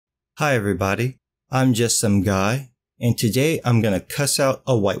Hi everybody, I'm just some guy, and today I'm gonna cuss out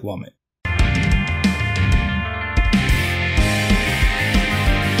a white woman.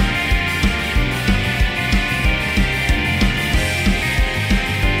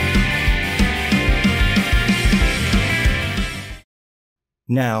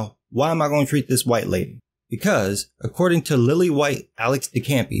 Now, why am I going to treat this white lady? Because, according to Lily White Alex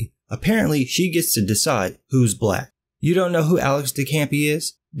Campi, apparently she gets to decide who's black. You don't know who Alex Campi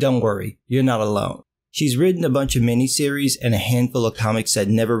is? Don't worry, you're not alone. She's written a bunch of miniseries and a handful of comics that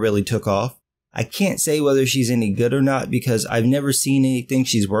never really took off. I can't say whether she's any good or not because I've never seen anything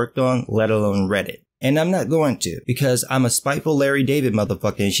she's worked on, let alone read it. And I'm not going to, because I'm a spiteful Larry David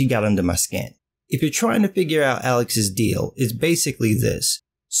motherfucker and she got under my skin. If you're trying to figure out Alex's deal, it's basically this.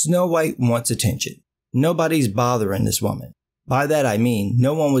 Snow White wants attention. Nobody's bothering this woman. By that I mean,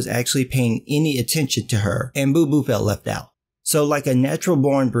 no one was actually paying any attention to her, and Boo Boo felt left out. So like a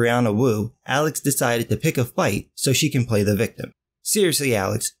natural-born Brianna Wu, Alex decided to pick a fight so she can play the victim. Seriously,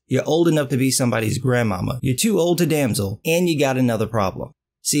 Alex, you're old enough to be somebody's grandmama, you're too old to damsel, and you got another problem.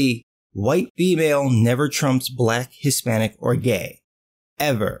 See, white female never trumps black, Hispanic, or gay.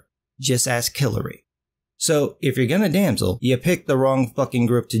 Ever. Just ask Hillary. So, if you're gonna damsel, you picked the wrong fucking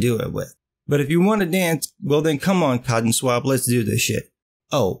group to do it with. But if you want to dance, well then come on, Cotton Swab, let's do this shit.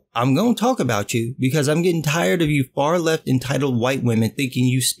 Oh, I'm gonna talk about you because I'm getting tired of you far left entitled white women thinking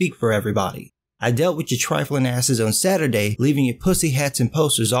you speak for everybody. I dealt with your trifling asses on Saturday, leaving your pussy hats and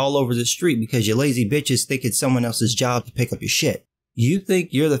posters all over the street because you lazy bitches think it's someone else's job to pick up your shit. You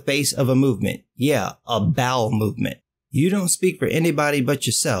think you're the face of a movement. Yeah, a bowel movement. You don't speak for anybody but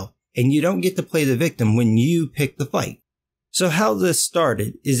yourself, and you don't get to play the victim when you pick the fight. So how this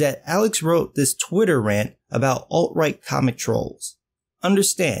started is that Alex wrote this Twitter rant about alt-right comic trolls.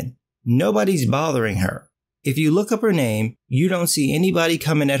 Understand, nobody's bothering her. If you look up her name, you don't see anybody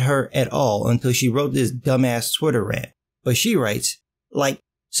coming at her at all until she wrote this dumbass Twitter rant. But she writes,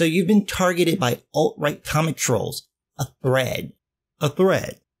 so you've been targeted by alt-right comic trolls. A thread. A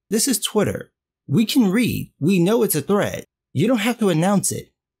thread. This is Twitter. We can read. We know it's a thread. You don't have to announce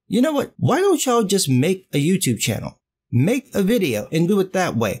it. You know what? Why don't y'all just make a YouTube channel? Make a video and do it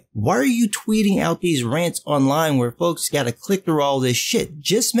that way. Why are you tweeting out these rants online where folks gotta click through all this shit?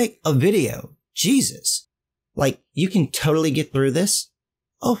 Just make a video. Jesus. You can totally get through this?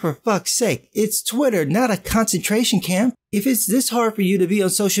 Oh, for fuck's sake. It's Twitter, not a concentration camp. If it's this hard for you to be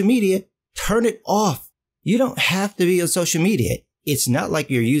on social media, turn it off. You don't have to be on social media. It's not like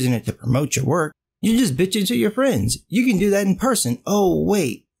you're using it to promote your work. You're just bitching to your friends. You can do that in person. Oh,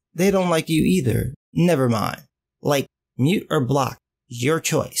 wait. They don't like you either. Never mind. Mute or block. Your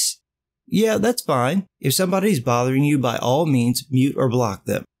choice. Yeah, that's fine. If somebody's bothering you, by all means, mute or block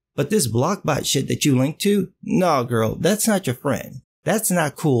them. But this blockbot shit that you link to? Nah, girl, that's not your friend. That's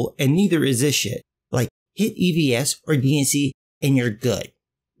not cool, and neither is this shit. Hit EVS or DNC and you're good.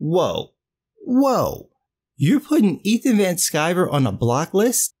 Whoa. Whoa. You're putting Ethan Van Sciver on a block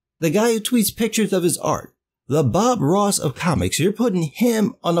list? The guy who tweets pictures of his art. The Bob Ross of comics, you're putting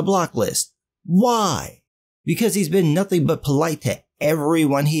him on a block list. Why? Because he's been nothing but polite to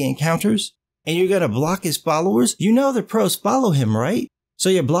everyone he encounters? And you're gonna block his followers? You know the pros follow him, right? So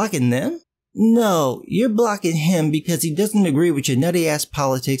you're blocking them? No, you're blocking him because he doesn't agree with your nutty ass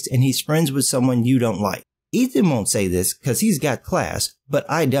politics and he's friends with someone you don't like. Ethan won't say this because he's got class, but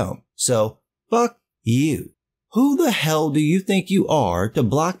I don't. So, fuck you. Who the hell do you think you are to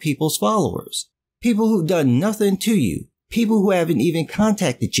block people's followers? People who've done nothing to you. People who haven't even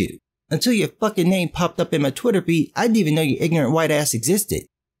contacted you. Until your fucking name popped up in my Twitter feed, I didn't even know your ignorant white ass existed.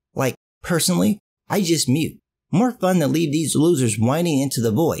 Personally, I just mute. More fun than leave these losers whining into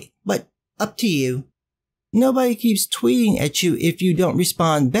the void. But, up to you. Nobody keeps tweeting at you if you don't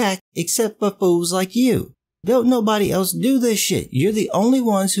respond back, except for fools like you. Don't nobody else do this shit. You're the only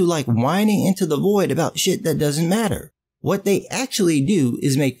ones who like whining into the void about shit that doesn't matter. What they actually do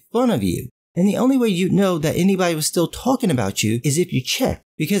is make fun of you. And the only way you'd know that anybody was still talking about you is if you checked.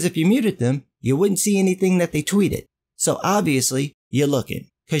 Because if you muted them, you wouldn't see anything that they tweeted. So obviously, you're looking.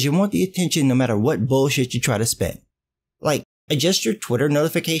 Because you want the attention no matter what bullshit you try to spend. Adjust your Twitter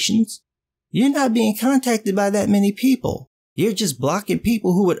notifications? You're not being contacted by that many people. You're just blocking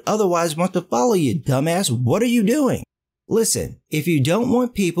people who would otherwise want to follow you, dumbass. What are you doing? Listen, if you don't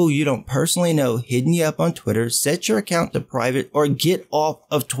want people you don't personally know hitting you up on Twitter, set your account to private or get off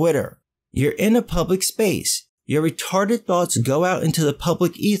of Twitter. You're in a public space. Your retarded thoughts go out into the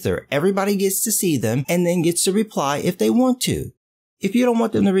public ether. Everybody gets to see them and then gets to reply if they want to. If you don't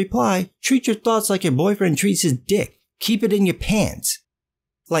want them to reply, treat your thoughts like your boyfriend treats his dick. Keep it in your pants.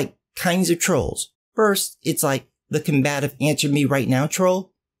 Kinds of trolls. First, it's the combative answer me right now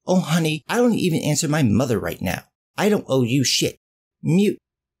troll. Oh honey, I don't even answer my mother right now. I don't owe you shit. Mute.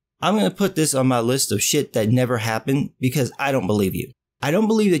 I'm gonna put this on my list of shit that never happened because I don't believe you. I don't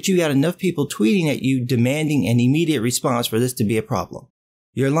believe that you got enough people tweeting at you demanding an immediate response for this to be a problem.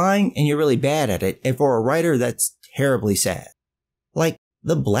 You're lying and you're really bad at it, and for a writer that's terribly sad. Like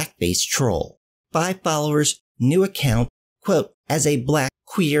the blackface troll. 5 followers, new account, quote, as a black,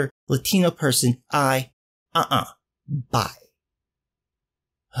 queer, Latino person, bye.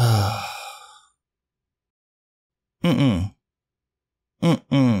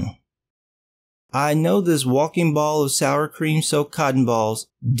 I know this walking ball of sour cream soaked cotton balls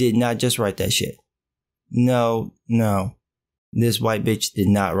did not just write that shit. No. This white bitch did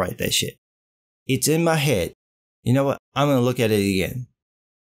not write that shit. It's in my head. You know what? I'm gonna look at it again.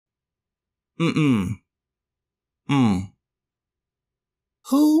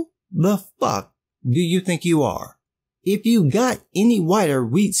 Who the fuck do you think you are? If you got any whiter,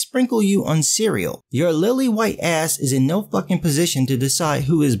 we'd sprinkle you on cereal. Your lily white ass is in no fucking position to decide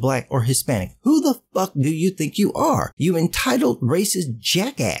who is black or Hispanic. Who the fuck do you think you are? You entitled racist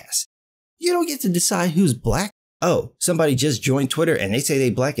jackass. You don't get to decide who's black. Oh, somebody just joined Twitter and they say they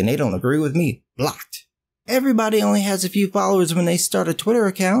black and they don't agree with me. Blocked. Everybody only has a few followers when they start a Twitter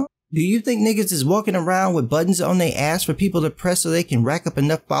account. Do you think niggas is walking around with buttons on their ass for people to press so they can rack up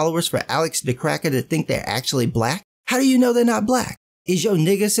enough followers for Alex the Cracker to think they're actually black? How do you know they're not black? Is your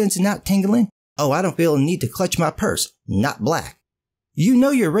nigga sense not tingling? Oh, I don't feel a need to clutch my purse. Not black. You know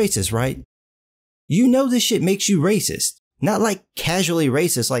you're racist, right? You know this shit makes you racist. Not like casually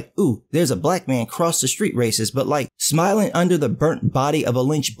racist, like, ooh, there's a black man cross the street racist, but like smiling under the burnt body of a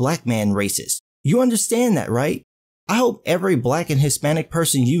lynched black man racist. You understand that, right? I hope every black and Hispanic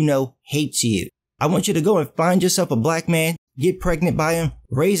person you know hates you. I want you to go and find yourself a black man, get pregnant by him,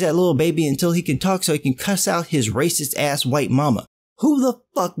 raise that little baby until he can talk so he can cuss out his racist ass white mama. Who the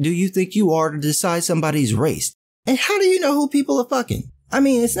fuck do you think you are to decide somebody's race? And how do you know who people are fucking? I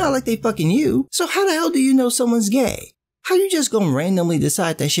mean, it's not like they fucking you. So how the hell do you know someone's gay? How you just gonna randomly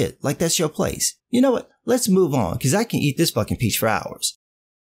decide that shit like that's your place? You know what? Let's move on, cause I can eat this fucking peach for hours.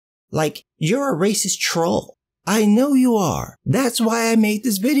 Like, you're a racist troll. I know you are. That's why I made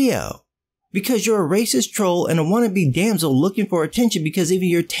this video. Because you're a racist troll and a wannabe damsel looking for attention because even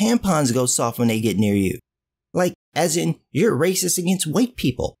your tampons go soft when they get near you. Like, as in, you're racist against white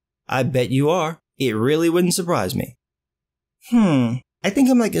people. I bet you are. It really wouldn't surprise me. I think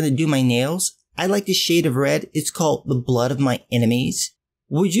I'm like gonna do my nails. I like the shade of red. It's called the blood of my enemies.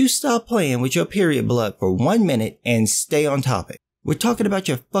 Would you stop playing with your period blood for 1 minute and stay on topic? We're talking about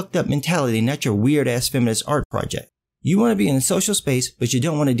your fucked up mentality, not your weird ass feminist art project. You want to be in a social space, but you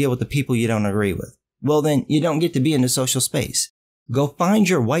don't want to deal with the people you don't agree with. Well then, you don't get to be in the social space. Go find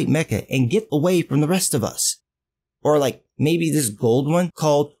your white mecca and get away from the rest of us. Or like, maybe this gold one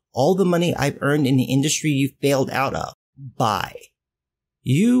called All the Money I've Earned in the Industry You Failed Out of. Bye.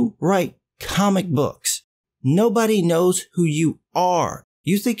 You write comic books. Nobody knows who you are.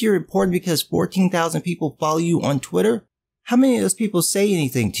 You think you're important because 14,000 people follow you on Twitter? How many of those people say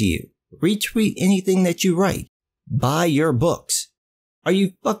anything to you? Retweet anything that you write? Buy your books. Are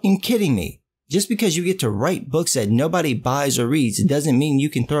you fucking kidding me? Just because you get to write books that nobody buys or reads doesn't mean you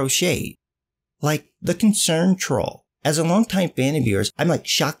can throw shade. Like the concern troll. As a longtime fan of yours, I'm like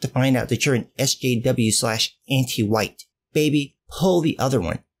shocked to find out that you're an SJW/anti-white. Baby, pull the other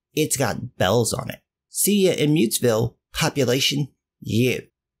one. It's got bells on it. See ya in Mutesville, population, you.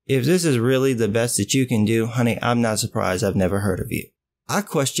 If this is really the best that you can do, honey, I'm not surprised I've never heard of you. I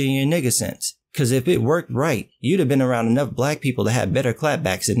question your nigga sense. Cause if it worked right, you'd have been around enough black people to have better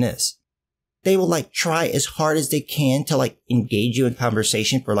clapbacks than this. They will like try as hard as they can to like engage you in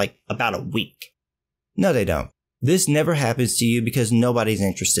conversation for like about a week. No, they don't. This never happens to you because nobody's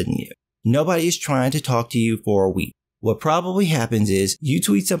interested in you. Nobody is trying to talk to you for a week. What probably happens is you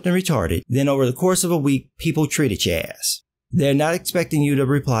tweet something retarded, then over the course of a week, people treated your ass. They're not expecting you to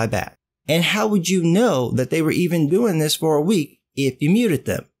reply back. And how would you know that they were even doing this for a week if you muted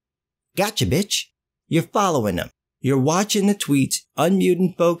them? Gotcha, bitch. You're following them. You're watching the tweets,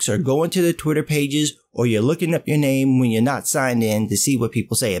 unmuting folks, or going to the Twitter pages, or you're looking up your name when you're not signed in to see what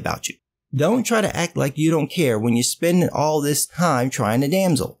people say about you. Don't try to act like you don't care when you're spending all this time trying to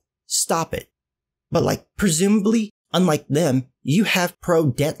damsel. Stop it. But like, presumably, unlike them, you have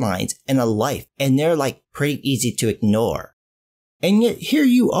pro deadlines and a life, and they're like pretty easy to ignore. And yet here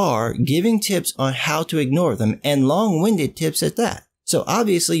you are giving tips on how to ignore them, and long-winded tips at that. So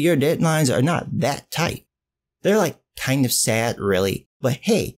obviously your deadlines are not that tight. They're like kind of sad, really. But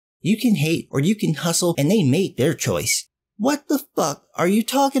hey, you can hate or you can hustle, and they made their choice. What the fuck are you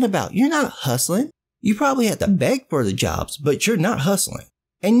talking about? You're not hustling. You probably have to beg for the jobs, but you're not hustling.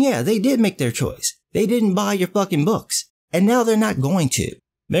 And yeah, they did make their choice. They didn't buy your fucking books. And now they're not going to.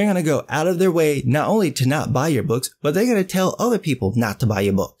 They're going to go out of their way not only to not buy your books, but they're going to tell other people not to buy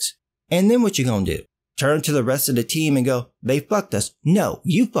your books. And then what you going to do? Turn to the rest of the team and go, they fucked us. No,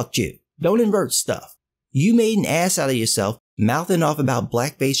 you fucked you. Don't invert stuff. You made an ass out of yourself, mouthing off about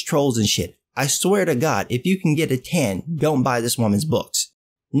blackface trolls and shit. I swear to God, if you can get a 10, don't buy this woman's books.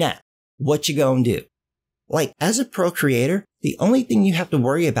 Now, what you gonna do? Like, as a pro creator, the only thing you have to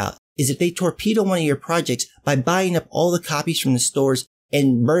worry about is if they torpedo one of your projects by buying up all the copies from the stores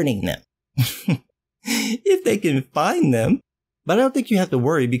and burning them. If they can find them. But I don't think you have to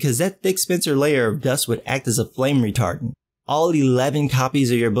worry because that thick Spencer layer of dust would act as a flame retardant. All 11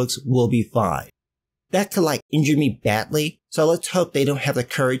 copies of your books will be fine. That could injure me badly, so let's hope they don't have the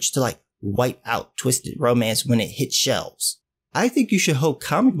courage to wipe out Twisted Romance when it hits shelves. I think you should hope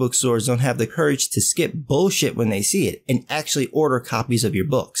comic book stores don't have the courage to skip bullshit when they see it and actually order copies of your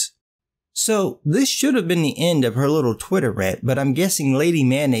books. So this should have been the end of her little Twitter rant, but I'm guessing Lady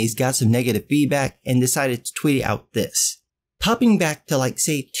Mayonnaise got some negative feedback and decided to tweet out this. Popping back to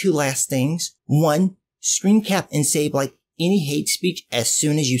say 2 last things. 1, screen cap and save any hate speech as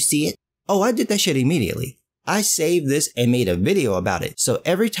soon as you see it. Oh, I did that shit immediately. I saved this and made a video about it. So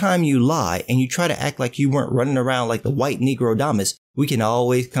every time you lie and you try to act like you weren't running around like the white Negrodamus, we can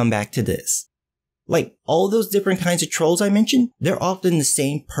always come back to this. All those different kinds of trolls I mentioned, they're often the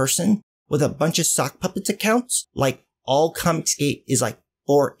same person with a bunch of sock puppets accounts. All Comicsgate is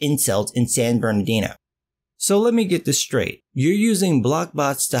 4 incels in San Bernardino. So let me get this straight. You're using block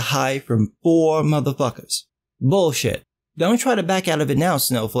bots to hide from 4 motherfuckers. Bullshit. Don't try to back out of it now,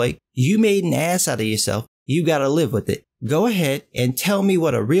 Snowflake. You made an ass out of yourself. You gotta live with it. Go ahead and tell me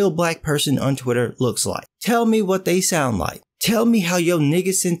what a real black person on Twitter looks like. Tell me what they sound like. Tell me how your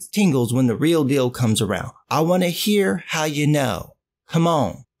nigga sense tingles when the real deal comes around. I wanna hear how you know. Come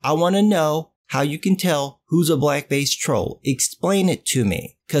on. I wanna know how you can tell who's a blackface troll. Explain it to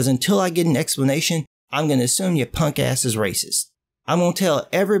me. Cause until I get an explanation, I'm gonna assume your punk ass is racist. I'm gonna tell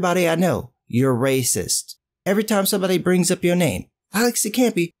everybody I know you're racist. Every time somebody brings up your name, Alex the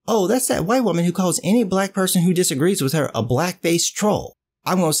Campi, oh, that's that white woman who calls any black person who disagrees with her a blackface troll.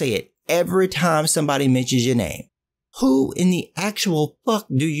 I'm gonna say it every time somebody mentions your name. Who in the actual fuck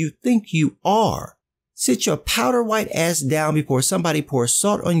do you think you are? Sit your powder white ass down before somebody pours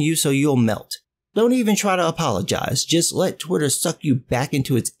salt on you so you'll melt. Don't even try to apologize. Just let Twitter suck you back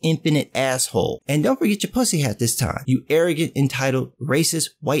into its infinite asshole. And don't forget your pussy hat this time, you arrogant, entitled, racist,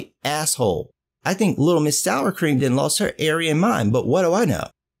 white asshole. I think Little Miss Sour Cream didn't lost her Aryan mind, but what do I know?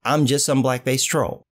 I'm just some blackface troll.